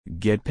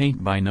Get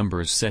paint by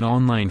numbers set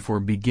online for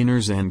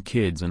beginners and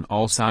kids in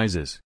all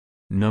sizes.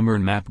 Number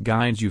Map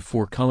guides you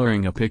for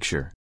coloring a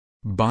picture.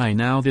 Buy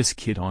now this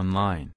kit online.